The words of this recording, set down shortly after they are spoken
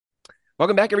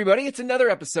Welcome back, everybody. It's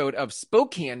another episode of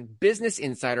Spokane Business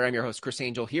Insider. I'm your host, Chris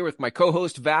Angel, here with my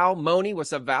co-host, Val Moni.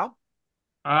 What's up, Val?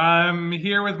 I'm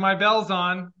here with my bells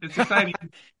on. It's exciting.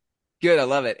 Good, I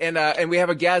love it. And we have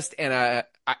a guest,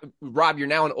 Rob, you're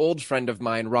now an old friend of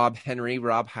mine, Rob Henry.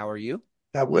 Rob, how are you?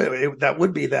 That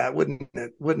would be that, wouldn't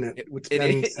it? Wouldn't it? It, It's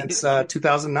been since it,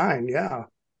 2009. Yeah.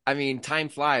 I mean, time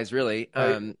flies, really.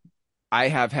 Right. I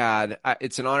have had,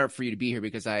 it's an honor for you to be here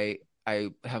because I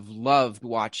have loved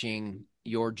watching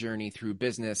your journey through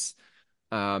business.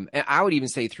 And I would even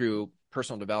say through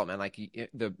personal development. Like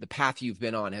the path you've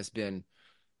been on has been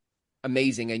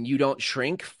amazing, and you don't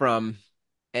shrink from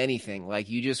anything. Like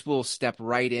you just will step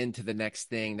right into the next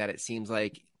thing that it seems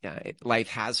like life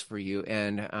has for you.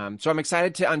 And so I'm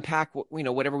excited to unpack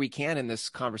whatever we can in this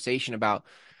conversation about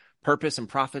purpose and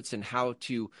profits and how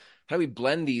do we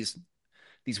blend these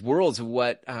worlds of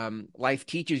what life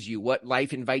teaches you, what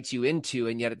life invites you into,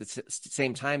 and yet at the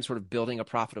same time sort of building a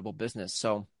profitable business.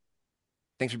 So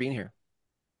thanks for being here.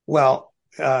 Well,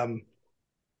 I've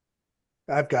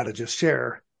got to just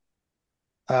share.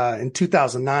 In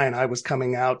 2009, I was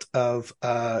coming out of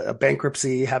a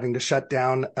bankruptcy, having to shut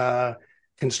down a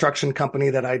construction company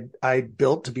that I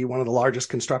built to be one of the largest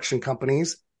construction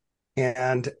companies.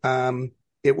 And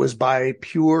it was by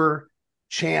pure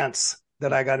chance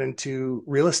that I got into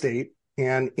real estate.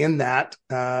 And in that,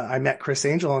 I met Chris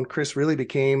Angel, and Chris really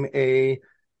became a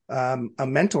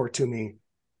mentor to me.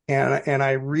 And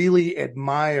I really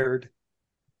admired,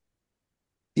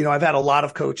 I've had a lot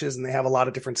of coaches and they have a lot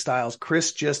of different styles.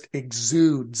 Chris just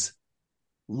exudes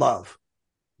love.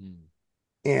 Mm.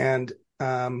 And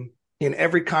in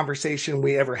every conversation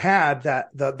we ever had, that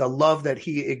the love that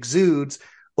he exudes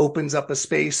opens up a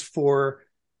space for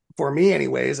me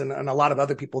anyways, and a lot of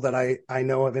other people that I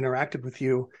know have interacted with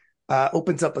you,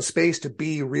 opens up a space to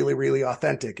be really, really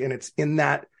authentic. And it's in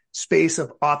that space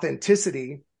of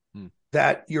authenticity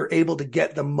that you're able to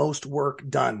get the most work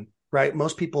done, right?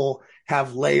 Most people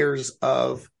have layers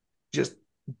of just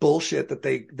bullshit that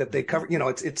they cover.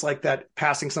 It's like that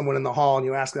passing someone in the hall and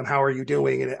you ask them, how are you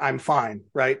doing? And I'm fine,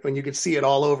 right? When you can see it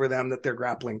all over them that they're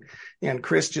grappling. And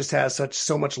Chris just has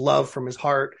so much love from his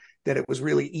heart that it was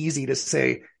really easy to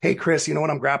say, hey, Chris, you know what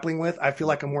I'm grappling with? I feel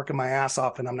like I'm working my ass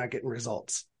off and I'm not getting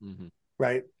results. Mm-hmm.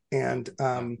 Right. And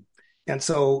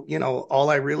so, all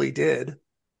I really did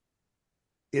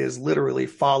is literally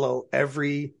follow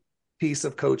every piece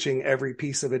of coaching, every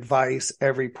piece of advice,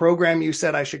 every program you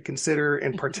said I should consider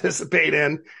and participate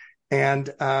in. And,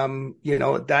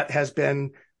 that has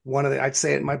been I'd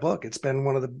say it in my book, it's been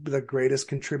one of the greatest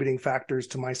contributing factors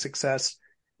to my success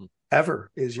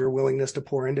ever, is your willingness to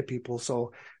pour into people.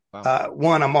 So, wow.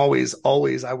 I'm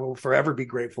I will forever be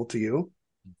grateful to you.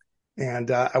 And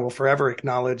I will forever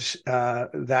acknowledge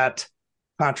that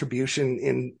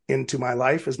contribution into my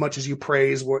life, as much as you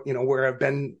praise where I've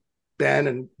been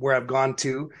and where I've gone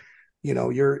to.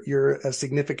 You're a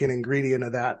significant ingredient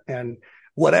of that. And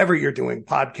whatever you're doing,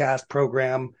 podcast,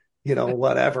 program,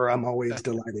 whatever, I'm always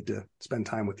delighted to spend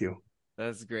time with you.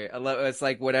 That's great. I love it's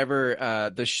like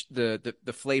whatever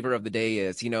the flavor of the day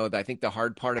is. I think the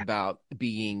hard part about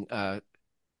being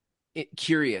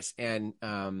curious and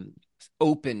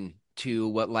open to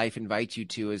what life invites you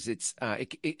to is it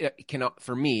can,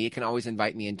 for me, it can always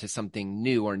invite me into something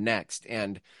new or next.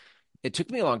 And it took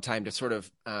me a long time to sort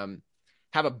of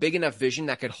have a big enough vision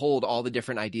that could hold all the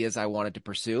different ideas I wanted to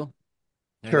pursue.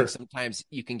 And sure. I think sometimes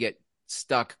you can get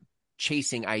stuck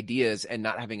chasing ideas and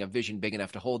not having a vision big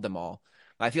enough to hold them all.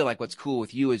 I feel like what's cool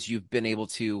with you is you've been able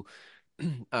to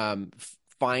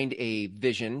find a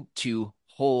vision to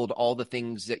hold all the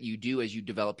things that you do as you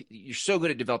develop. You're so good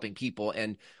at developing people.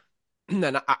 And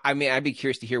I mean, I'd be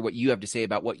curious to hear what you have to say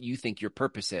about what you think your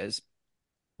purpose is.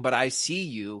 But I see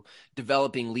you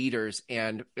developing leaders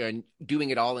and doing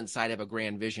it all inside of a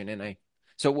grand vision.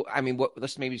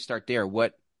 Let's maybe start there.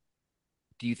 What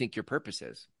do you think your purpose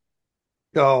is?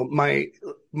 Oh,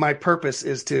 my purpose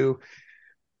is to,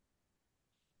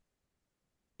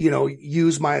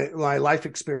 use my life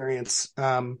experience.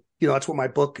 That's what my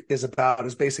book is about,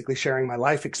 is basically sharing my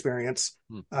life experience.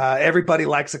 Everybody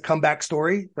likes a comeback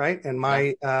story, right? And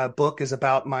my book is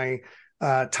about my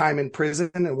time in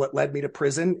prison and what led me to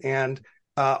prison, and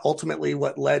ultimately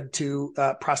what led to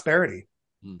prosperity.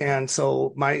 And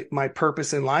so my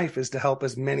purpose in life is to help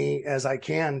as many as I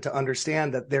can to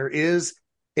understand that there is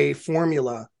a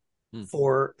formula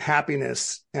for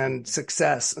happiness and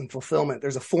success and fulfillment.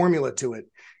 There's a formula to it.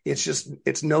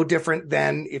 It's no different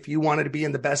than if you wanted to be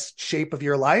in the best shape of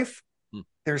your life.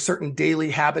 There are certain daily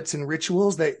habits and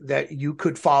rituals that you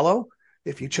could follow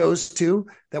if you chose to,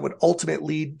 that would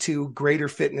ultimately lead to greater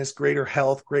fitness, greater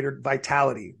health, greater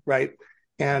vitality, right?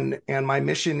 And my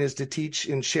mission is to teach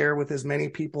and share with as many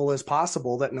people as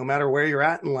possible that no matter where you're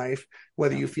at in life,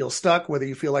 whether you feel stuck, whether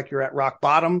you feel like you're at rock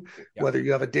bottom, whether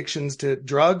you have addictions to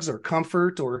drugs or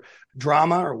comfort or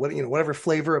drama or whatever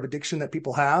flavor of addiction that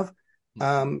people have,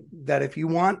 that if you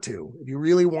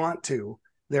really want to,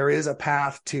 there is a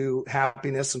path to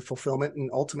happiness and fulfillment and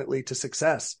ultimately to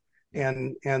success.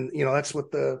 And that's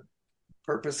what the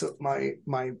purpose of my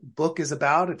book is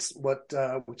about. It's what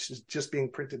which is just being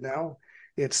printed now.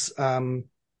 It's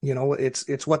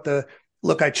it's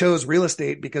what I chose real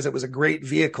estate because it was a great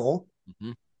vehicle.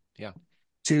 Mm-hmm. Yeah.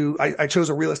 I chose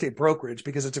a real estate brokerage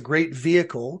because it's a great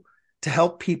vehicle to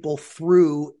help people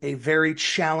through a very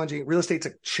challenging, real estate's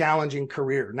a challenging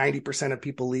career. 90% of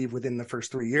people leave within the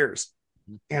first 3 years.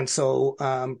 And so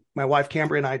my wife,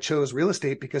 Cambria, and I chose real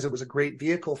estate because it was a great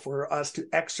vehicle for us to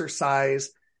exercise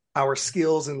our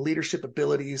skills and leadership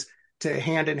abilities to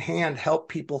hand in hand help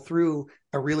people through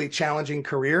a really challenging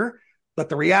career. But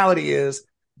the reality is,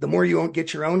 the more you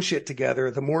get your own shit together,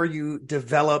 the more you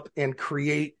develop and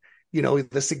create,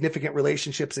 the significant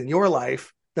relationships in your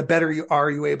life, the better you are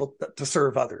able to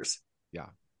serve others. Yeah.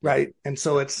 Right. And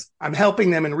so I'm helping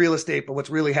them in real estate, but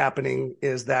what's really happening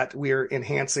is that we're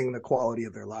enhancing the quality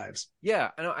of their lives.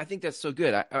 Yeah. I think that's so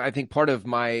good. I think part of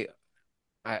what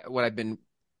I've been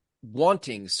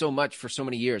wanting so much for so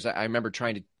many years, I remember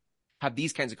trying to have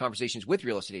these kinds of conversations with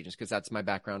real estate agents because that's my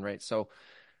background. Right. So,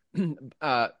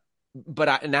 but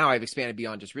now I've expanded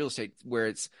beyond just real estate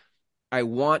where I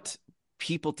want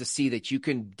people to see that you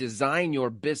can design your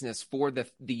business for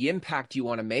the impact you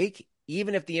want to make,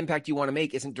 even if the impact you want to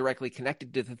make isn't directly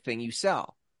connected to the thing you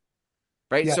sell.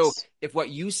 Right. Yes. So if what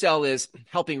you sell is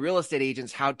helping real estate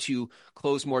agents how to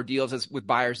close more deals with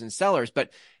buyers and sellers,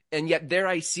 and yet there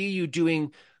I see you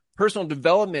doing personal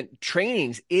development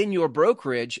trainings in your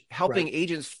brokerage, helping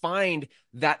agents find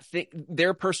that thing,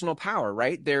 their personal power,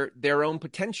 right? Their own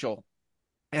potential.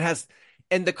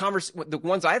 And the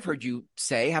ones I've heard you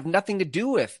say have nothing to do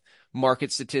with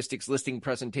market statistics, listing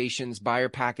presentations, buyer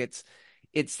packets.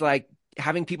 It's like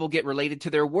having people get related to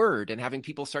their word and having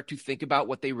people start to think about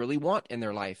what they really want in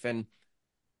their life. And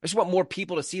I just want more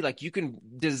people to see, like, you can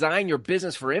design your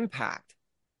business for impact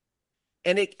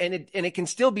and it can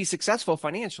still be successful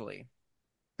financially.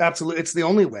 Absolutely. It's the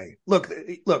only way. Look,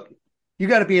 you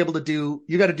got to be able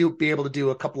to do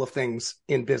a couple of things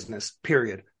in business,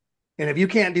 period. And if you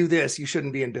can't do this, you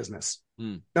shouldn't be in business.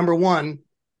 Number one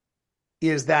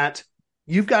is that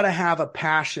you've got to have a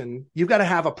passion. You've got to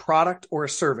have a product or a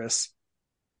service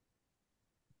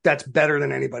that's better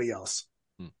than anybody else.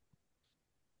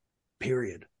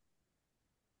 Period.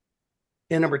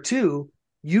 And number two,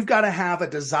 you've got to have a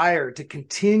desire to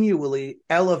continually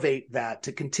elevate that,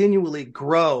 to continually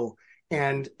grow.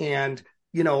 And a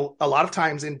lot of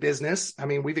times in business, I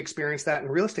mean, we've experienced that in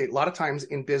real estate. A lot of times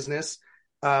in business,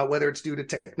 whether it's due to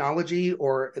technology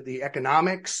or the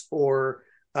economics or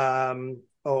client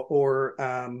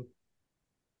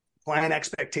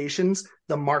expectations,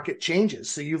 the market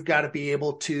changes. So you've got to be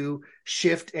able to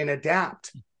shift and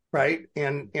adapt, right?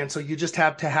 And so you just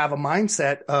have to have a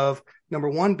mindset of, number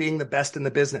one, being the best in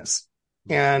the business.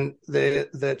 And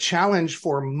the challenge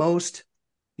for most,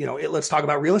 let's talk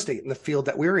about real estate in the field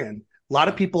that we're in. A lot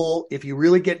of people, if you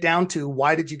really get down to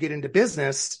why did you get into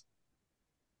business,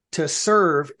 to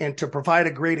serve and to provide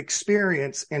a great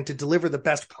experience and to deliver the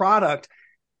best product,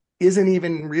 isn't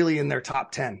even really in their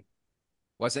top 10.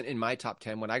 Wasn't in my top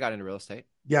 10 when I got into real estate.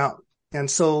 Yeah. And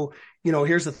so,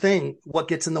 here's the thing, what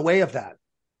gets in the way of that?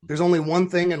 There's only one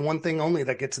thing and one thing only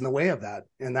that gets in the way of that.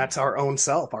 And that's our own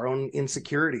self, our own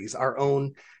insecurities, our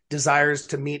own desires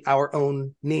to meet our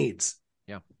own needs.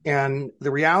 Yeah. And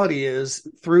the reality is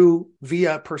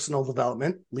via personal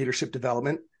development, leadership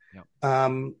development,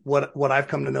 what I've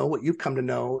come to know, what you've come to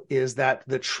know is that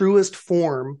the truest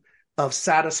form of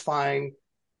satisfying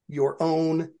your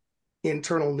own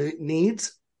internal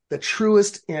needs, the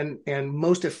truest and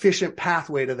most efficient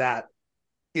pathway to that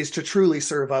is to truly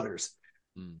serve others.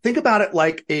 Think about it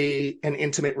like an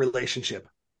intimate relationship.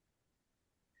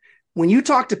 When you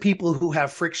talk to people who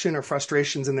have friction or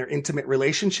frustrations in their intimate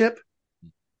relationship,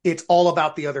 it's all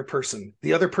about the other person.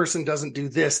 The other person doesn't do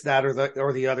this, that,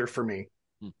 or the other for me.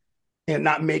 And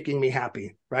not making me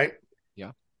happy, right?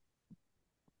 Yeah.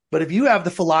 But if you have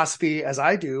the philosophy, as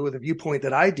I do, or the viewpoint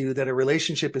that I do, that a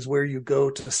relationship is where you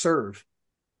go to serve,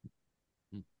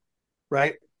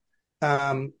 right?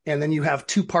 And then you have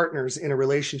two partners in a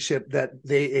relationship that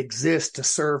they exist to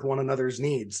serve one another's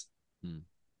needs.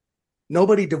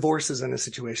 Nobody divorces in a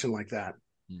situation like that.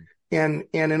 And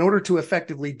in order to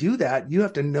effectively do that, you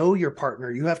have to know your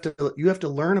partner. You have to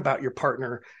learn about your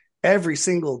partner every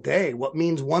single day. What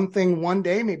means one thing one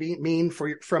day maybe mean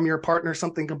from your partner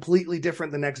something completely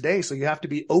different the next day. So you have to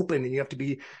be open and you have to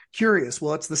be curious.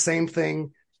 Well, it's the same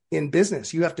thing in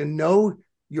business. You have to know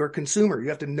your consumer. You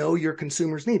have to know your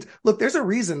consumer's needs. Look, there's a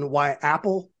reason why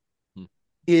Apple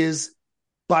is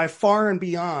by far and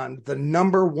beyond the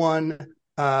number one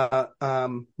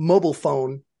mobile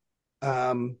phone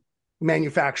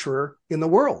manufacturer in the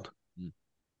world,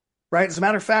 right? As a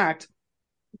matter of fact,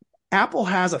 Apple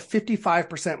has a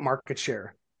 55% market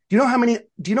share. Do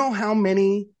you know how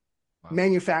many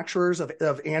manufacturers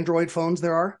of Android phones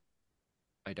there are?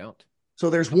 I don't. So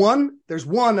there's one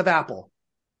of Apple,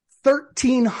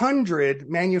 1,300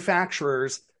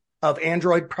 manufacturers of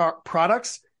Android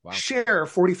products share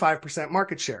 45%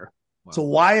 market share. Wow. So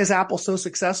why is Apple so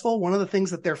successful? One of the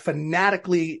things that they're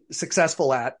fanatically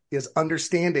successful at is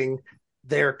understanding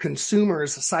their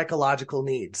consumers' psychological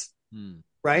needs.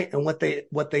 Right. And what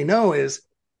they know is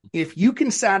if you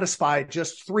can satisfy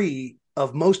just 3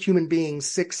 of most human beings'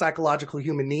 6 psychological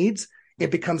human needs,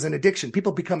 it becomes an addiction.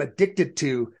 People become addicted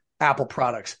to Apple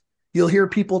products. You'll hear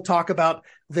people talk about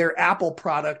their Apple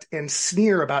product and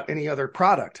sneer about any other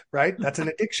product. Right. That's an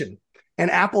addiction. And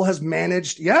Apple has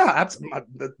managed. Yeah.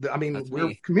 I mean,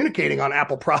 we're communicating on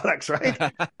Apple products. Right.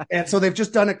 And so they've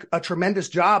just done a tremendous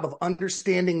job of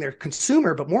understanding their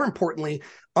consumer, but more importantly,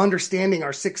 understanding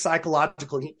our 6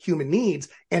 psychological human needs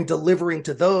and delivering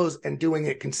to those and doing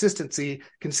it consistently.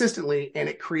 And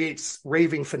it creates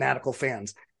raving fanatical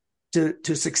fans.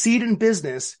 To succeed in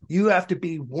business, you have to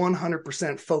be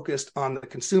 100% focused on the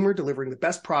consumer, delivering the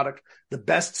best product, the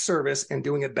best service, and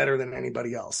doing it better than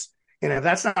anybody else. And if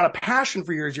that's not a passion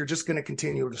for yours, you're just going to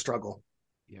continue to struggle.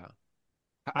 Yeah.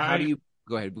 How do you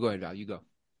go ahead, Val, you go.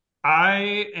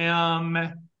 I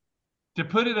am, to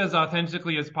put it as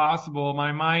authentically as possible,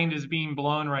 my mind is being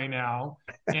blown right now.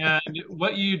 And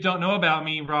what you don't know about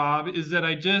me, Rob, is that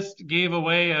I just gave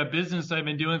away a business I've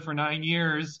been doing for 9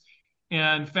 years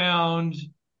and found,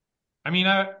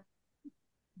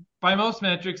 by most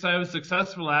metrics, I was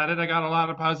successful at it. I got a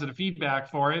lot of positive feedback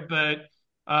for it, but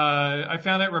I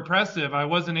found it repressive. I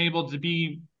wasn't able to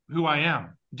be who I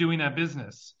am doing that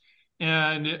business.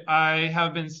 And I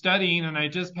have been studying, and I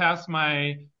just passed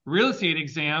my real estate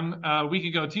exam a week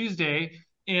ago Tuesday.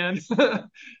 And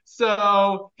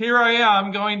so here I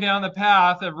am going down the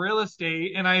path of real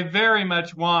estate, and I very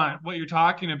much want what you're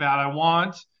talking about. I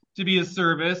want to be a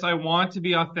service. I want to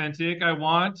be authentic. I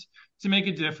want to make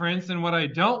a difference. And what I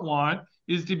don't want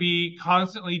is to be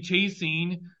constantly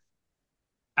chasing,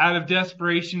 out of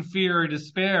desperation, fear, or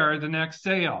despair, the next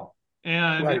sale.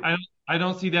 And right. I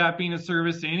don't see that being a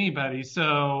service to anybody.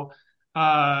 So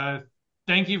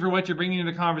thank you for what you're bringing to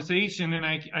the conversation. And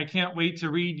I can't wait to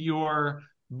read your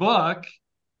book.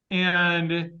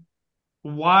 And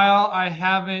while I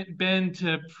haven't been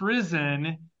to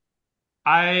prison,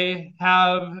 I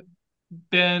have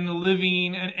been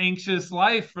living an anxious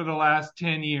life for the last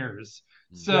 10 years.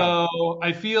 So yeah.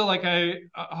 I feel like I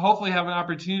hopefully have an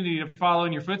opportunity to follow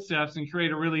in your footsteps and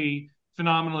create a really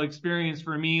phenomenal experience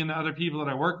for me and the other people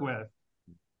that I work with.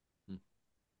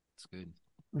 That's good.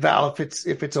 Val,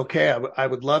 if it's okay, I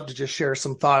would love to just share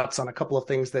some thoughts on a couple of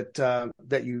things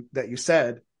that you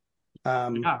said.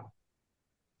 Yeah,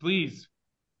 please.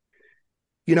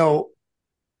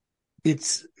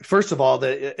 It's first of all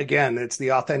it's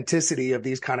the authenticity of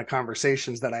these kind of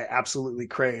conversations that I absolutely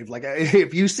crave. Like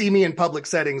if you see me in public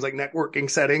settings, like networking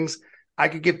settings, I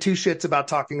could give 2 shits about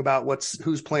talking about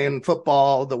who's playing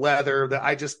football, the weather,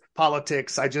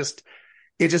 politics. It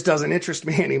just doesn't interest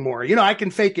me anymore. I can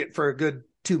fake it for a good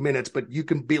 2 minutes, but you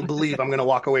can believe I'm going to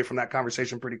walk away from that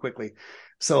conversation pretty quickly.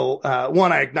 So,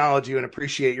 one, I acknowledge you and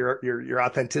appreciate your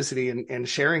authenticity and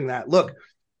sharing that. Look,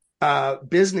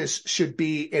 business should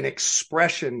be an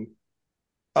expression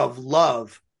of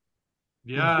love.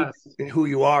 Yes. In who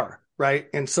you are. Right.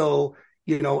 And so,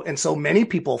 so many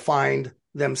people find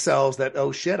themselves that,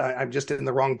 oh shit, I'm just in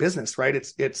the wrong business. Right.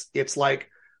 It's like,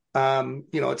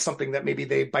 it's something that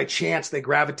maybe by chance they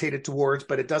gravitated towards,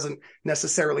 but it doesn't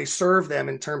necessarily serve them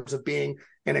in terms of being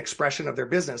an expression of their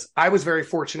business. I was very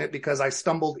fortunate because I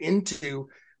stumbled into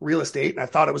real estate and I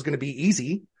thought it was going to be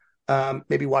easy.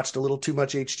 Maybe watched a little too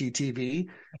much HGTV.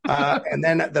 And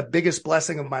then the biggest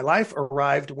blessing of my life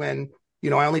arrived when,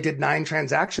 I only did 9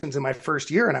 transactions in my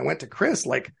first year. And I went to Chris,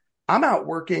 like, I'm out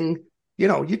working,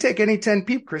 you take any 10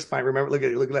 people. Chris might remember, look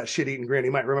at that shit-eating grin. He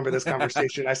might remember this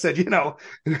conversation. I said,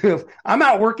 I'm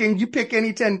out working. You pick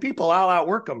any 10 people, I'll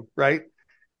outwork them. Right.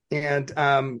 And,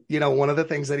 one of the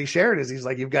things that he shared is he's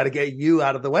like, you've got to get you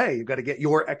out of the way. You've got to get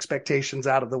your expectations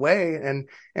out of the way. And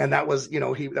that was,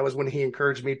 that was when he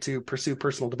encouraged me to pursue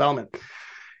personal development.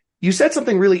 You said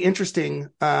something really interesting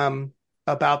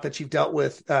about that you've dealt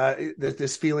with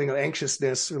this feeling of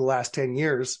anxiousness for the last 10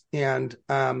 years. And,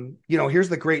 here's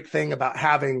the great thing about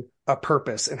having a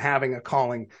purpose and having a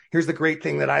calling. Here's the great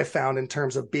thing that I found in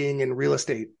terms of being in real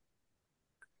estate.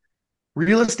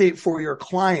 Real estate for your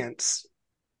clients,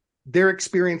 they're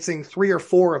experiencing 3 or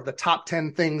 4 of the top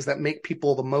 10 things that make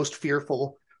people the most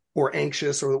fearful or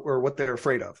anxious or what they're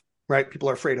afraid of, right? People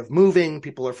are afraid of moving.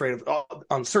 People are afraid of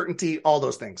uncertainty, all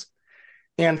those things.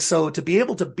 And so to be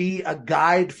able to be a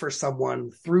guide for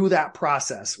someone through that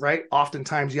process, right?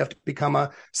 Oftentimes you have to become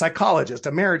a psychologist,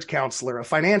 a marriage counselor, a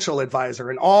financial advisor,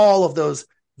 and all of those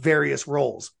various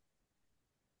roles.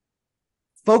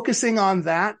 Focusing on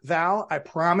that, Val, I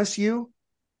promise you,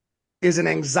 is an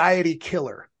anxiety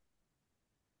killer.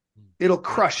 It'll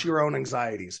crush your own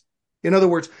anxieties. In other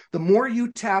words, the more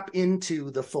you tap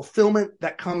into the fulfillment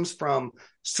that comes from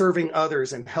serving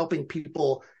others and helping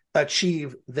people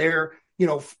achieve their,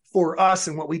 for us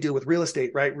and what we do with real estate,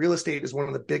 right? Real estate is one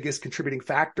of the biggest contributing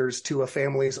factors to a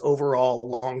family's overall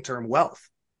long-term wealth.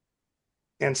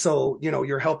 And so,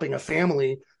 you're helping a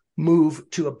family move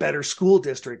to a better school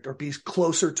district or be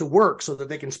closer to work so that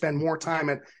they can spend more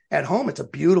time at home. It's a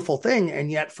beautiful thing.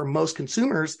 And yet for most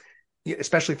consumers,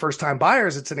 especially first-time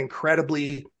buyers, it's an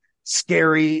incredibly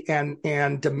scary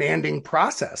and demanding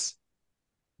process.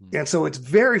 And so it's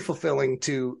very fulfilling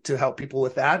to help people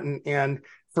with that. And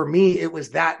for me, it was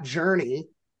that journey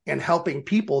and helping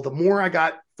people. The more I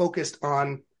got focused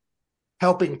on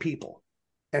helping people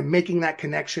and making that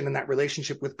connection and that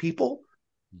relationship with people,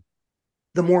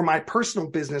 the more my personal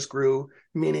business grew,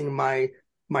 meaning my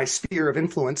sphere of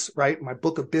influence, right? My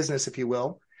book of business, if you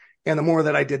will. And the more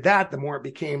that I did that, the more it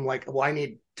became like, well, I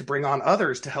need to bring on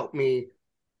others to help me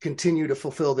continue to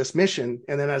fulfill this mission.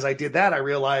 And then as I did that, I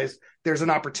realized there's an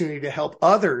opportunity to help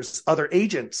others, other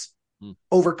agents,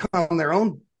 overcome their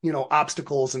own,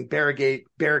 obstacles and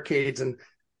barricades and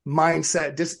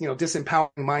mindset,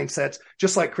 disempowering mindsets,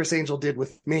 just like Criss Angel did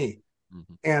with me.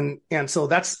 Mm-hmm. And so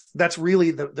that's really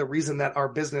the reason that our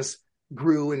business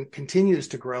grew and continues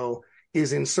to grow,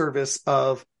 is in service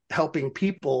of helping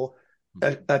people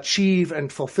achieve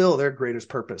and fulfill their greatest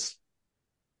purpose.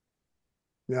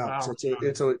 Yeah. Wow.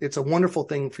 So it's a wonderful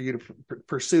thing for you to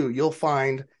pursue. You'll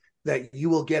find that you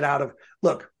will get out of,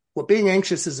 look, what being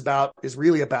anxious is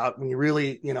really about, when you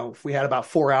really, if we had about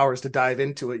 4 hours to dive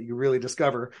into it, you really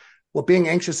discover what being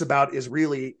anxious about is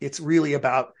it's really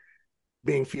about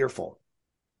being fearful.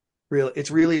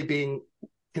 It's really being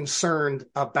concerned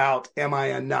about, am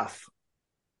I enough?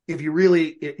 If you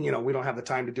really, we don't have the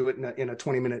time to do it in a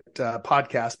 20-minute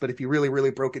podcast, but if you really,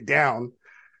 really broke it down,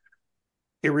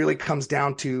 it really comes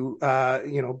down to,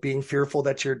 being fearful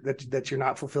that you're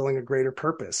not fulfilling a greater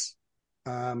purpose.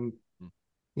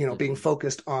 Being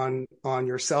focused on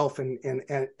yourself and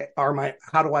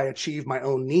how do I achieve my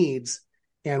own needs?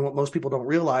 And what most people don't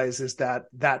realize is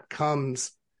that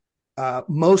comes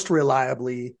most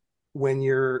reliably when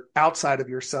you're outside of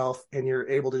yourself and you're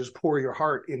able to just pour your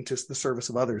heart into the service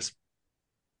of others.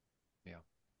 Yeah.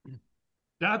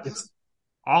 That's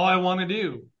all I want to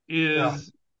do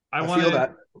is I want feel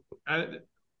that.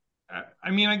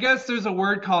 I guess there's a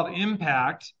word called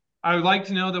impact. I would like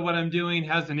to know that what I'm doing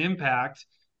has an impact.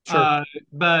 Sure.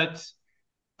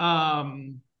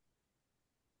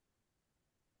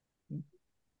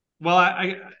 Well,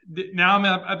 now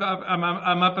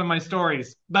I'm up in my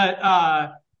stories, but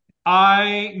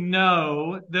I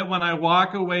know that when I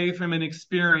walk away from an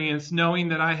experience knowing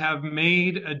that I have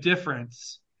made a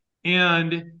difference,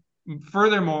 and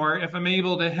furthermore, if I'm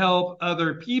able to help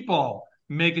other people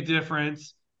make a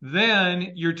difference,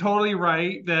 then you're totally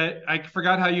right that I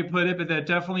forgot how you put it, but that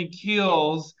definitely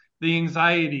kills the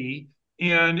anxiety,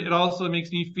 and it also makes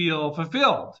me feel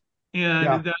fulfilled.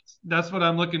 And that's what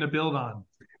I'm looking to build on.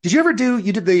 Did you ever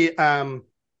you did the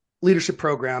leadership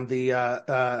program, the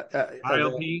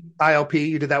ILP? ILP,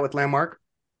 you did that with Landmark?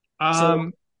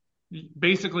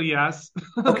 Basically, yes.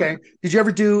 Okay. Did you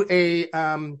ever do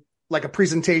a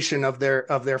presentation of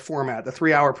their format, the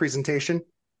 3-hour presentation?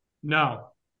 No.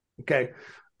 Okay.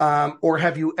 Or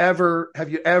have you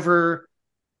ever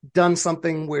done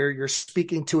something where you're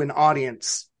speaking to an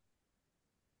audience?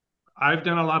 I've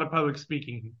done a lot of public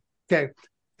speaking. Okay.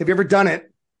 Have you ever done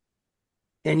it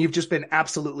and you've just been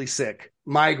absolutely sick?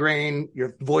 Migraine,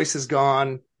 your voice is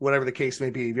gone, whatever the case may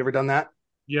be. Have you ever done that?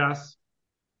 Yes.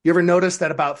 You ever notice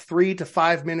that about 3 to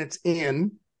 5 minutes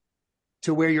in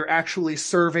to where you're actually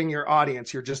serving your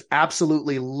audience, you're just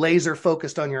absolutely laser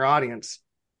focused on your audience?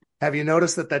 Have you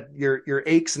noticed that your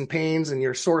aches and pains and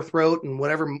your sore throat and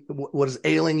what is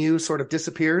ailing you sort of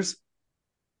disappears?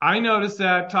 I noticed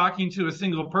that talking to a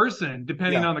single person,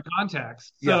 depending Yeah. on the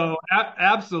context. Yeah. So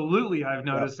absolutely, I've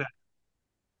Yeah. noticed that.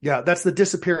 Yeah. That's the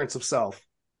disappearance of self.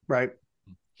 Right.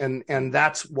 And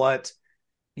that's what,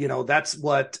 that's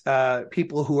what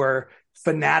people who are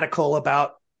fanatical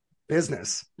about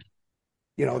business,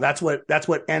 that's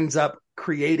what ends up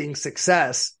creating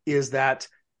success, is that,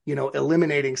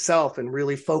 eliminating self and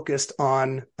really focused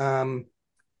on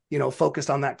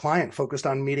that client, focused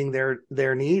on meeting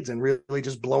their needs and really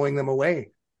just blowing them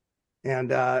away. And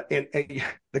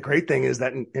the great thing is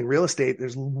that in real estate,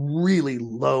 there's really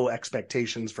low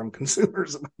expectations from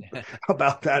consumers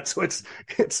about that. So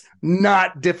it's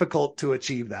not difficult to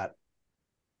achieve that.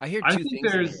 I hear I two think things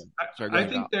in there's, here. Sorry, go I ahead,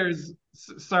 think Val. there's,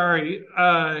 sorry,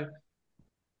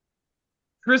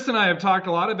 Chris and I have talked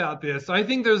a lot about this. I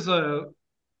think there's a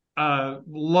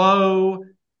low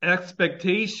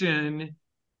expectation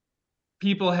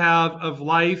people have of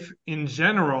life in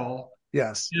general.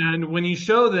 Yes. And when you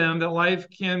show them that life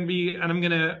can be, and I'm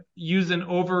going to use an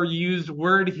overused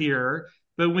word here,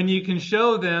 but when you can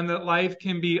show them that life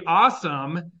can be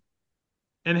awesome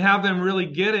and have them really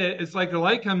get it, it's like the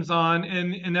light comes on.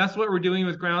 And that's what we're doing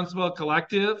with Groundswell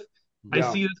Collective. I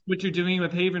Yeah. see that's what you're doing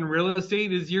with Haven Real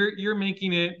Estate, is you're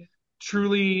making it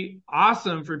truly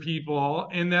awesome for people.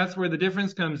 And that's where the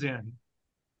difference comes in.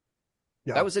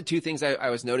 Yeah. That was the two things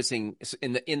I was noticing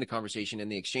in the conversation, in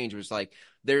the exchange, was like,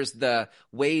 there's the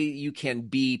way you can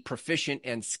be proficient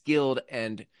and skilled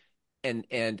and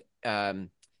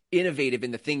innovative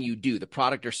in the thing you do, the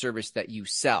product or service that you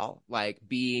sell, like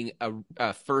being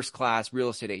a first class real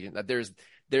estate agent. That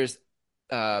there's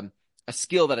a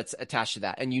skill that it's attached to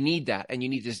that, and you need that, and you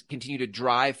need to continue to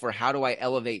drive for, how do I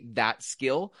elevate that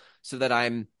skill so that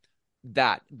I'm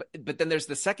that. But then there's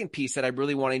the second piece that I'm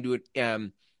really wanting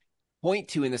to point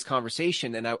to in this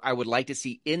conversation, and I would like to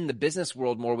see in the business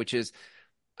world more, which is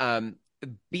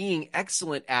being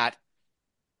excellent at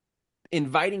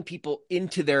inviting people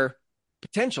into their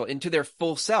potential, into their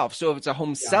full self. So if it's a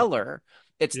home seller,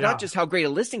 it's not just how great a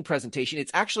listing presentation,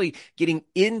 it's actually getting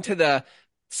into the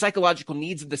psychological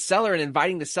needs of the seller and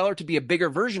inviting the seller to be a bigger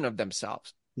version of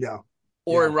themselves. Yeah.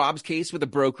 Or in Rob's case with a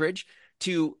brokerage,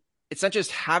 it's not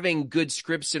just having good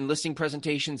scripts and listing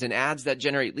presentations and ads that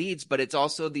generate leads, but it's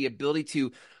also the ability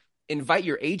to invite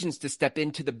your agents to step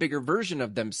into the bigger version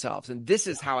of themselves. And this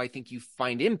is how I think you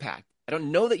find impact. I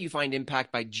don't know that you find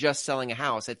impact by just selling a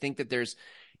house. I think that there's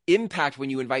impact when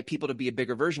you invite people to be a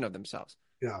bigger version of themselves.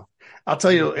 Yeah. I'll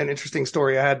tell you an interesting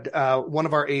story. I had one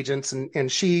of our agents, and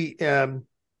she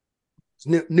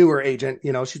newer agent,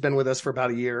 she's been with us for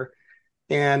about a year.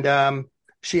 And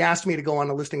she asked me to go on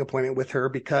a listing appointment with her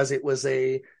because it was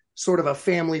a sort of a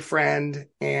family friend.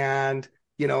 And,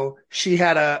 she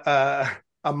had a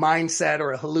mindset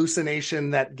or a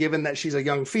hallucination that, given that she's a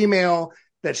young female,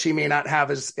 that she may not have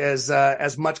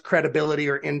as much credibility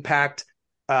or impact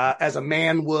as a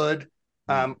man would,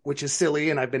 which is silly.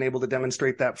 And I've been able to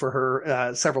demonstrate that for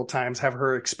her several times, have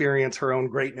her experience her own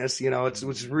greatness.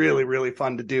 It's really, really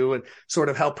fun to do, and sort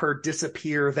of help her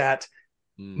disappear that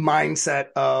mindset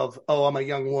of, oh, I'm a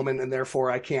young woman and therefore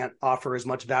I can't offer as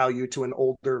much value to an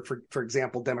older, for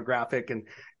example, demographic.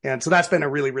 And so that's been a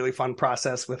really, really fun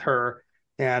process with her.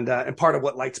 And part of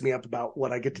what lights me up about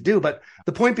what I get to do. But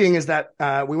the point being is that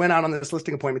we went out on this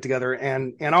listing appointment together,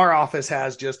 and our office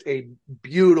has just a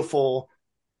beautiful,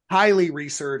 highly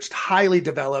researched, highly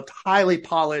developed, highly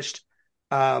polished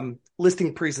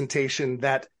listing presentation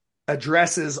that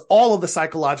addresses all of the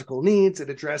psychological needs. It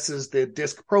addresses the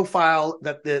disc profile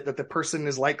that the person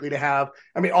is likely to have.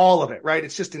 I mean, all of it, right?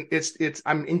 It's just,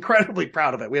 I'm incredibly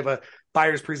proud of it. We have a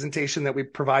buyer's presentation that we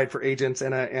provide for agents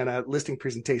and a listing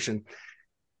presentation.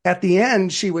 At the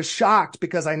end, she was shocked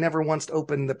because I never once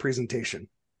opened the presentation.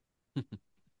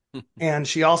 And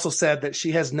she also said that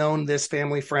she has known this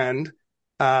family friend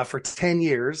for 10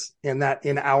 years, and that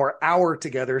in our hour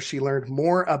together, she learned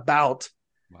more about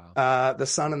the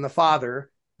son and the father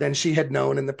than she had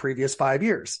known in the previous 5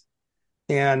 years.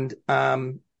 And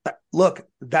look,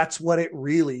 that's what it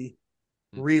really,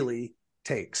 really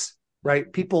takes,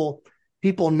 right? People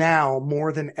now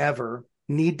more than ever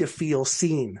need to feel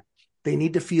seen. They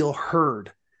need to feel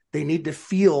heard. They need to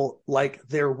feel like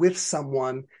they're with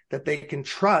someone that they can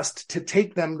trust to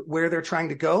take them where they're trying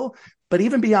to go. But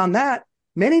even beyond that,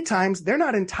 many times they're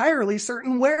not entirely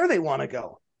certain where they want to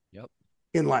go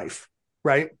in life,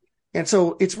 right? And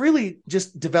so it's really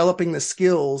just developing the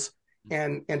skills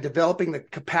and developing the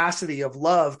capacity of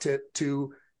love to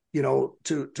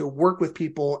work with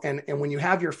people. And when you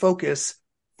have your focus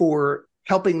for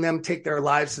helping them take their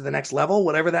lives to the next level,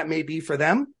 whatever that may be for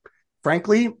them.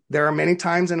 Frankly, there are many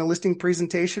times in a listing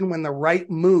presentation when the right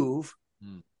move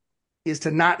is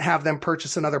to not have them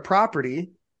purchase another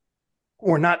property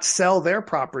or not sell their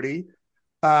property,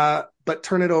 but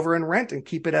turn it over and rent and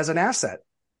keep it as an asset,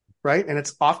 right? And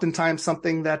it's oftentimes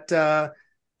something that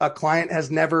a client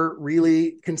has never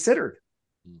really considered,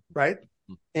 right?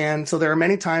 And so there are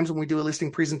many times when we do a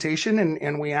listing presentation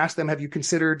and we ask them, have you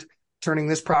considered turning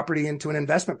this property into an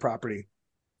investment property?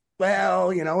 Well,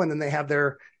 and then they have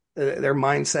their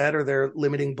mindset or their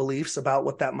limiting beliefs about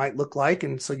what that might look like.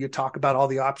 And so you talk about all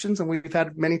the options. And we've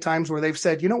had many times where they've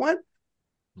said, you know what?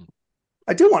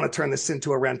 I do want to turn this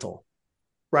into a rental,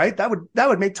 right? That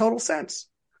would make total sense.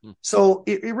 So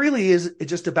it really is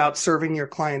just about serving your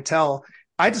clientele.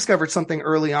 I discovered something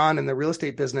early on in the real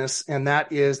estate business, and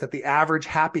that is that the average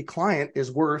happy client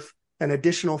is worth an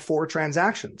additional 4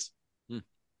 transactions.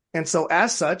 And so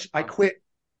as such, I quit,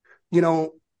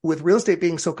 with real estate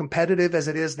being so competitive as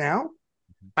it is now,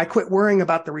 I quit worrying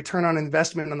about the return on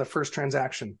investment on the first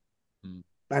transaction.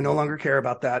 I no longer care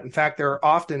about that. In fact, there are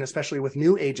often, especially with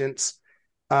new agents,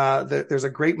 there's a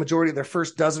great majority of their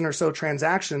first dozen or so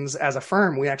transactions as a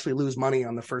firm. We actually lose money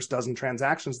on the first dozen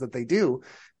transactions that they do,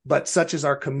 but such is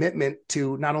our commitment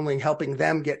to not only helping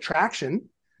them get traction,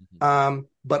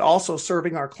 but also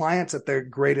serving our clients at their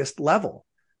greatest level.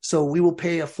 So we will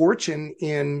pay a fortune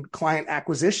in client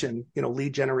acquisition,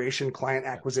 lead generation, client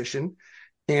acquisition.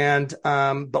 And,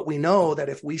 but we know that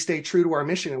if we stay true to our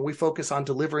mission and we focus on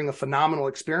delivering a phenomenal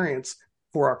experience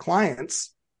for our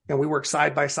clients, and we work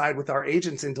side by side with our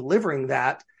agents in delivering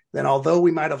that, then although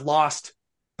we might have lost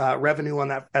revenue on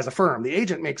that as a firm, the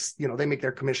agent makes, they make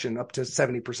their commission up to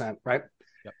 70%, right?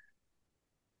 Yep.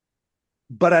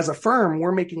 But as a firm,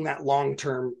 we're making that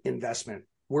long-term investment.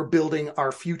 We're building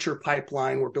our future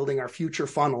pipeline, we're building our future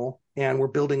funnel, and we're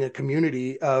building a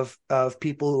community of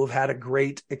people who have had a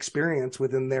great experience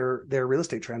within their real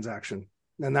estate transaction.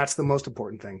 And that's the most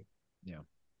important thing. Yeah,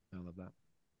 I love that.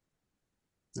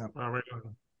 Yeah.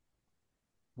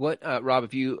 What, Rob,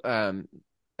 if you,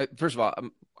 first of all,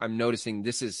 I'm noticing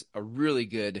this is a really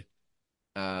good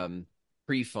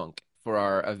pre-funk for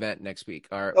our event next week.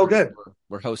 Good.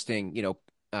 We're hosting,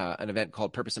 an event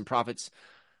called Purpose and Profits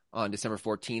on December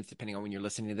 14th, depending on when you're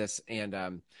listening to this.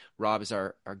 And Rob is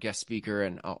our guest speaker,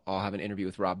 and I'll have an interview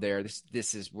with Rob there.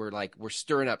 This is, we're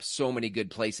stirring up so many good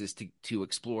places to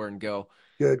explore and go.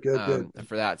 Good.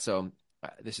 For that. So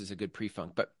this is a good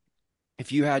pre-funk. But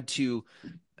if you had to,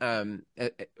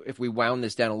 if we wound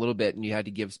this down a little bit and you had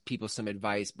to give people some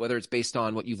advice, whether it's based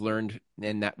on what you've learned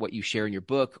and that what you share in your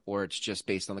book, or it's just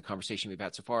based on the conversation we've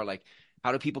had so far, like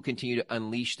how do people continue to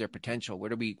unleash their potential? Where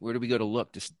do we go to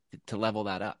look to level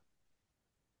that up?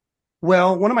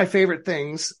 Well, one of my favorite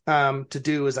things to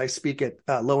do is I speak at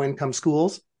low income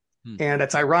schools. And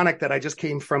it's ironic that I just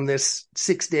came from this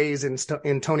 6 days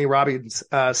in Tony Robbins'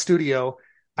 studio.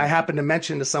 I happened to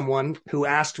mention to someone who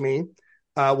asked me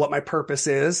what my purpose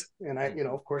is. And I,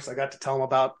 of course I got to tell him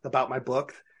about my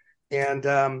book,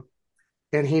 and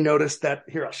he noticed that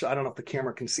here, I'll show, I don't know if the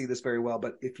camera can see this very well,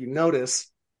 but if you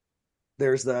notice,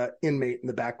 there's the inmate in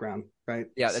the background, right?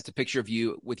 Yeah. That's a picture of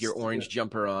you with your orange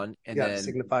jumper on. And then it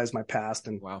signifies my past.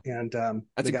 And wow. And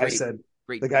that's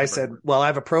the guy said, well, I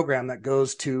have a program that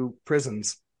goes to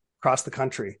prisons across the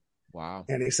country. Wow.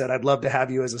 And he said, I'd love to have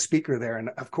you as a speaker there. And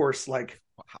of course,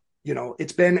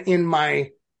 it's been in my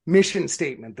mission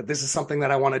statement that this is something that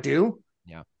I want to do.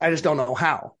 Yeah. I just don't know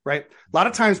how, right? A lot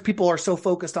of times people are so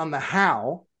focused on the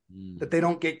how that they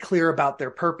don't get clear about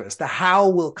their purpose. The how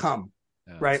will come,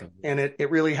 right? Absolutely. And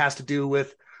it really has to do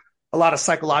with a lot of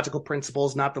psychological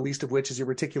principles, not the least of which is your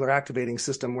reticular activating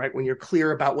system, right? When you're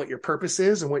clear about what your purpose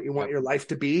is and what you want your life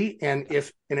to be. And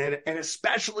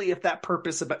especially if that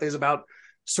purpose is about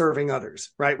serving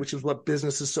others, right? Which is what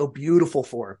business is so beautiful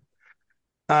for.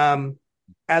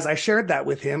 As I shared that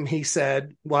with him, he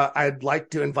said, well, I'd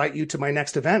like to invite you to my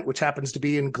next event, which happens to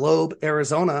be in Globe,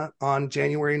 Arizona on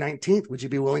January 19th. Would you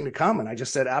be willing to come? And I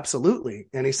just said, absolutely.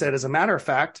 And he said, as a matter of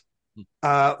fact,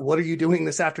 what are you doing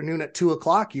this afternoon at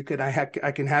 2:00?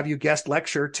 I can have you guest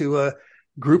lecture to a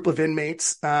group of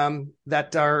inmates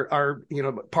that are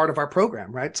part of our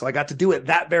program, right? So I got to do it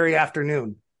that very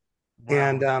afternoon.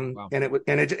 Wow. And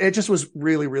it just was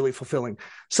really, really fulfilling.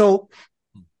 So,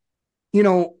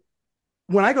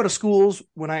 when I go to schools,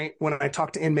 when I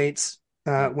talk to inmates,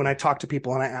 when I talk to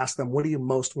people and I ask them, what do you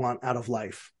most want out of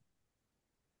life?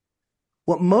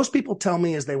 What most people tell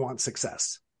me is they want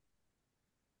success.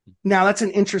 Now, that's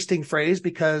an interesting phrase,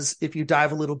 because if you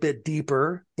dive a little bit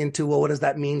deeper into, well, what does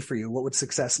that mean for you? What would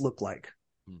success look like?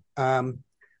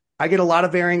 I get a lot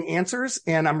of varying answers,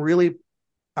 and I'm really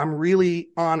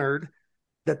honored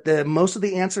that most of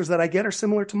the answers that I get are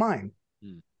similar to mine.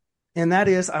 And that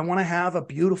is, I want to have a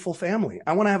beautiful family.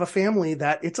 I want to have a family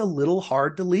that it's a little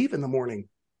hard to leave in the morning,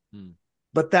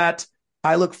 but that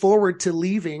I look forward to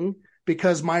leaving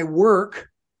because my work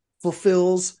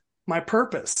fulfills my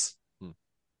purpose.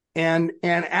 And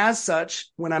as such,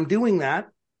 when I'm doing that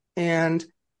and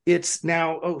it's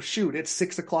now, oh shoot, it's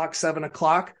 6 o'clock, 7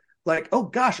 o'clock, like, oh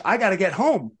gosh, I got to get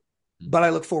home, but I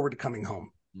look forward to coming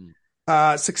home.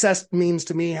 Success means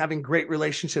to me having great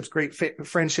relationships, great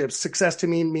friendships. Success to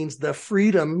me means the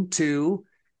freedom to,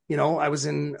 I was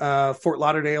in Fort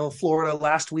Lauderdale, Florida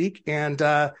last week and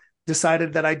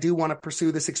decided that I do want to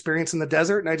pursue this experience in the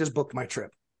desert. And I just booked my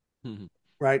trip,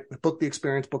 right? I booked the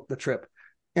experience, booked the trip.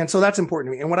 And so that's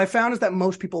important to me. And what I found is that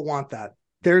most people want that.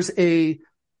 There's a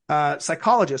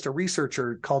psychologist, a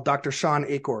researcher called Dr. Sean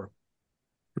Achor.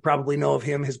 You probably know of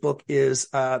him. His book is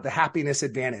The Happiness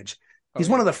Advantage. He's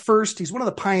one of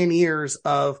the pioneers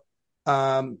of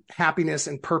happiness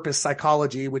and purpose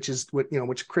psychology, which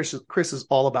Chris is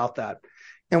all about that.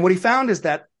 And what he found is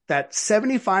that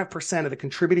 75% of the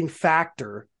contributing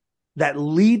factor that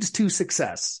leads to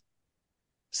success,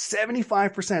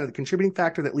 75% of the contributing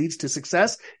factor that leads to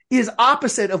success is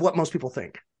opposite of what most people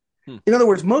think. In other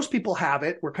words, most people have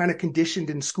it. We're kind of conditioned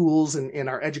in schools and in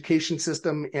our education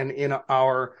system and in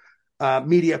our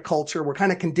media culture. We're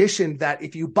kind of conditioned that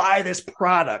if you buy this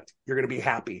product, you're going to be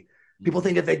happy. People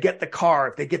think if they get the car,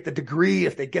 if they get the degree,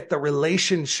 if they get the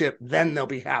relationship, then they'll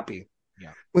be happy.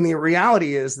 Yeah. When the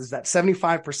reality is that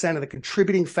 75% of the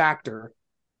contributing factor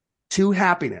to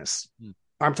happiness,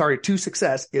 to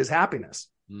success is happiness.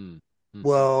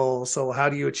 Well, so how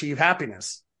do you achieve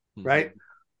happiness? Right.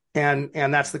 And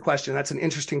that's the question. That's an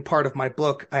interesting part of my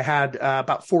book. I had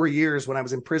about 4 years when I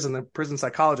was in prison. The prison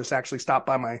psychologist actually stopped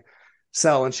by my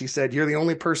cell and she said, "You're the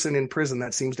only person in prison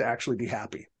that seems to actually be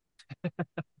happy."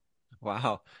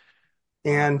 Wow.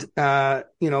 And,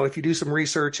 if you do some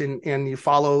research and you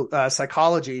follow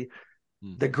psychology,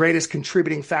 the greatest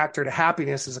contributing factor to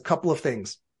happiness is a couple of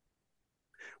things.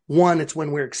 One, it's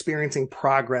when we're experiencing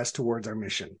progress towards our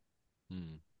mission.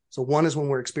 So one is when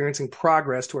we're experiencing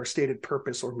progress to our stated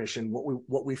purpose or mission,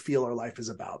 what we feel our life is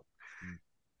about.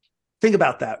 Think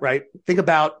about that, right? Think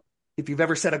about if you've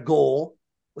ever set a goal,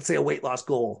 let's say a weight loss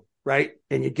goal, right?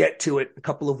 And you get to it a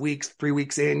couple of weeks, 3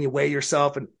 weeks in, you weigh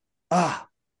yourself and,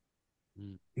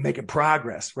 making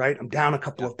progress, right? I'm down a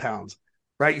couple of pounds,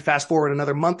 right? You fast forward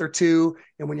another month or two.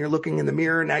 And when you're looking in the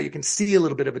mirror, now you can see a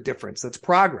little bit of a difference. That's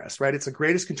progress, right? It's the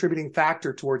greatest contributing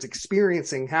factor towards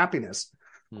experiencing happiness.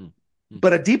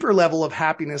 But a deeper level of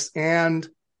happiness and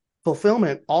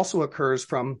fulfillment also occurs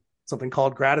from something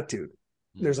called gratitude.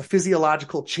 There's a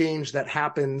physiological change that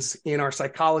happens in our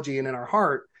psychology and in our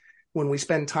heart when we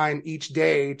spend time each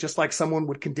day, just like someone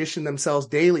would condition themselves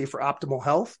daily for optimal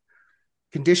health,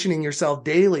 conditioning yourself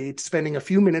daily to spending a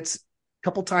few minutes, a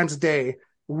couple times a day,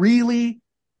 really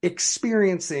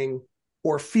experiencing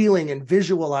or feeling and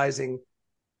visualizing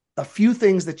a few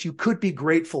things that you could be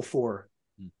grateful for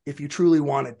if you truly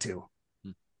wanted to,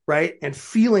 right? And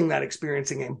feeling that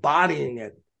experiencing, embodying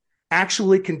it,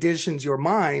 actually conditions your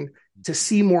mind to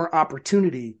see more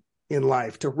opportunity in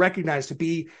life, to recognize, to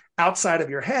be outside of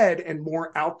your head and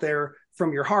more out there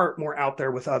from your heart, more out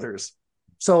there with others.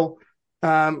 So,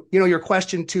 your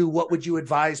question to what would you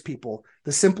advise people?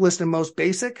 The simplest and most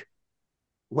basic,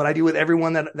 what I do with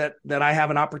everyone that I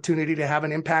have an opportunity to have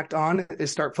an impact on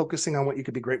is start focusing on what you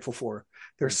could be grateful for.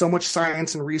 There's so much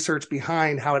science and research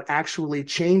behind how it actually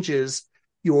changes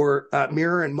your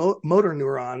mirror and motor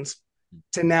neurons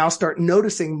to now start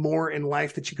noticing more in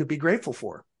life that you could be grateful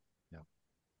for. Yeah.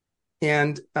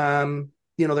 And,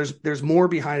 there's more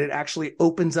behind it. Actually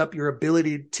opens up your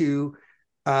ability to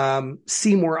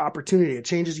see more opportunity. It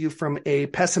changes you from a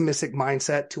pessimistic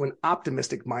mindset to an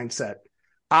optimistic mindset.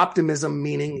 Optimism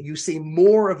meaning you see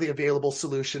more of the available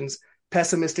solutions.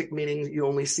 Pessimistic meaning you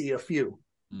only see a few,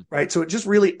 right? So it just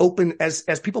really opened as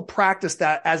people practice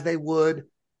that as they would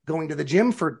going to the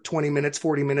gym for 20 minutes,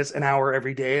 40 minutes, an hour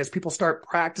every day. As people start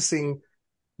practicing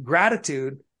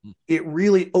gratitude, it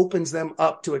really opens them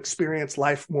up to experience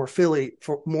life more fully,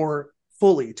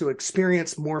 to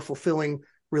experience more fulfilling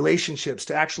relationships,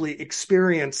 to actually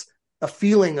experience a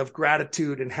feeling of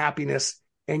gratitude and happiness,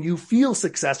 and you feel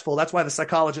successful. That's why the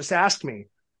psychologist asked me,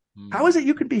 how is it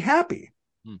you can be happy?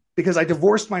 Because I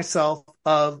divorced myself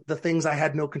of the things I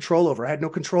had no control over. I had no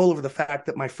control over the fact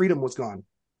that my freedom was gone.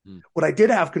 What I did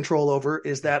have control over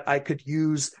is that I could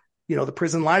use, the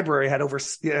prison library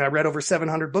I read over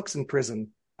 700 books in prison.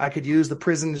 I could use the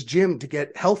prison's gym to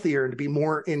get healthier and to be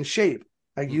more in shape.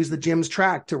 I used the gym's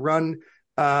track to run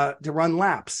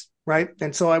laps, right?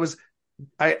 And so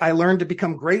I learned to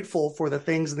become grateful for the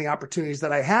things and the opportunities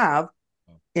that I have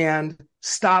and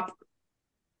stop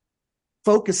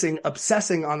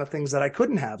obsessing on the things that I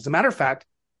couldn't have. As a matter of fact,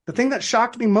 the thing that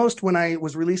shocked me most when I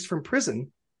was released from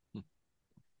prison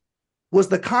was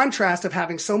the contrast of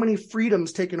having so many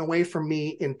freedoms taken away from me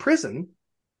in prison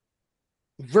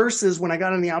versus when I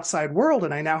got in the outside world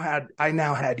and I now had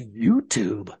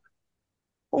YouTube.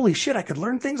 Holy shit, I could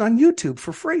learn things on YouTube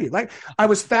for free. Like, I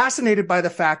was fascinated by the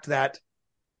fact that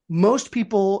most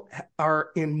people are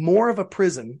in more of a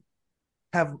prison,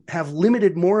 have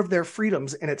limited more of their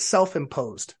freedoms, and it's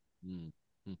self-imposed.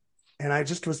 Mm-hmm. And I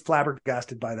just was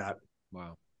flabbergasted by that.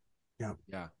 Wow. Yeah.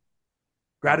 Yeah.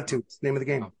 Gratitude, name of the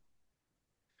game. Wow.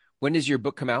 When does your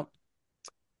book come out?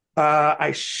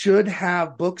 I should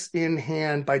have books in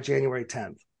hand by January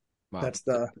 10th. Wow. That's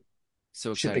the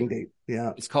shipping date.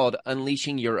 Yeah. It's called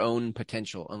Unleashing Your Own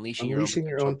Potential. Unleashing Your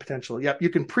Own Potential. Yep. You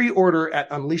can pre-order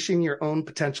at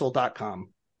unleashingyourownpotential.com.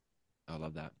 I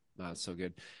love that. That's so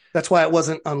good. That's why it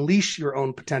wasn't Unleash Your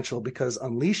Own Potential, because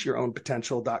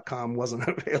unleashyourownpotential.com wasn't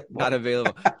available. Not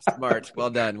available. Smart. Well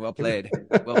done. Well played.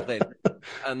 Well played.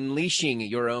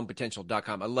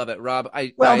 Unleashingyourownpotential.com. I love it, Rob.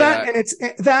 It's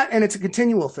a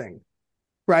continual thing,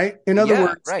 right? In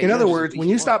other words, when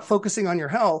you stop focusing on your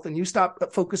health and you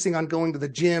stop focusing on going to the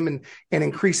gym and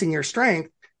increasing your strength,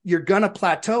 you're going to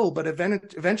plateau, but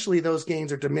eventually those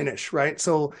gains are diminished, right?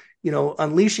 So,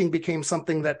 unleashing became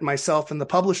something that myself and the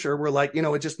publisher were like,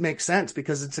 it just makes sense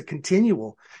because it's a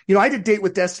continual. I did Date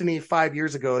with Destiny 5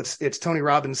 years ago. It's Tony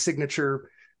Robbins' signature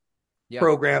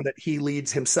program that he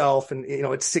leads himself. And,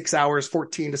 it's 6 hours,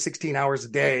 14 to 16 hours a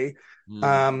day.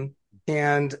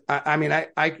 And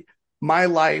my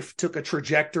life took a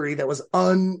trajectory that was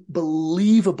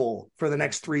unbelievable for the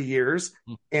next 3 years.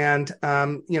 And,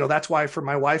 that's why for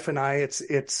my wife and I,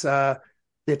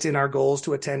 it's in our goals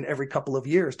to attend every couple of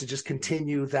years to just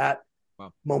continue that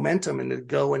momentum and to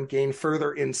go and gain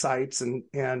further insights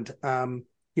and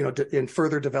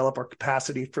further develop our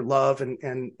capacity for love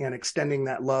and extending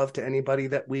that love to anybody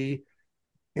that we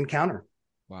encounter.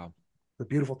 Wow. The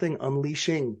beautiful thing,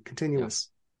 unleashing, continuous.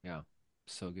 Yeah.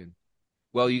 So good.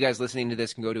 Well, you guys listening to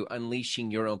this can go to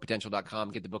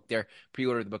unleashingyourownpotential.com, get the book there,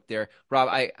 pre-order the book there. Rob,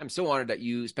 I'm so honored that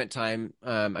you spent time.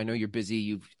 I know you're busy.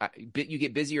 You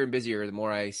get busier and busier the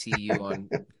more I see you on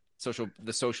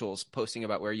the socials posting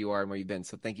about where you are and where you've been.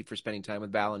 So thank you for spending time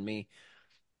with Val and me.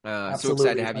 So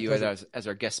excited to have you as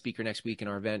our guest speaker next week in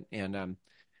our event. And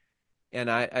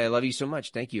I love you so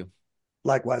much. Thank you.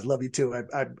 Likewise, love you too.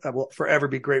 I will forever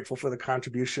be grateful for the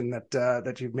contribution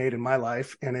that you've made in my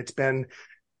life. And it's been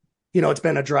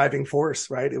a driving force,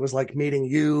 right? It was like meeting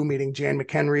Jan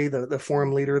McHenry, the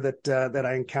forum leader that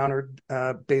I encountered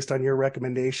based on your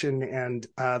recommendation, and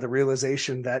the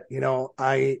realization that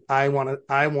I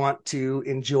want to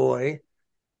enjoy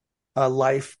a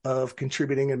life of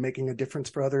contributing and making a difference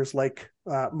for others, like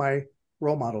my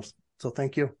role models. So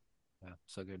thank you. Yeah,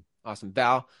 so good, awesome.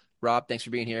 Val, Rob, thanks for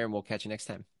being here, and we'll catch you next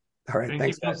time. All right,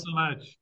 thank you so much.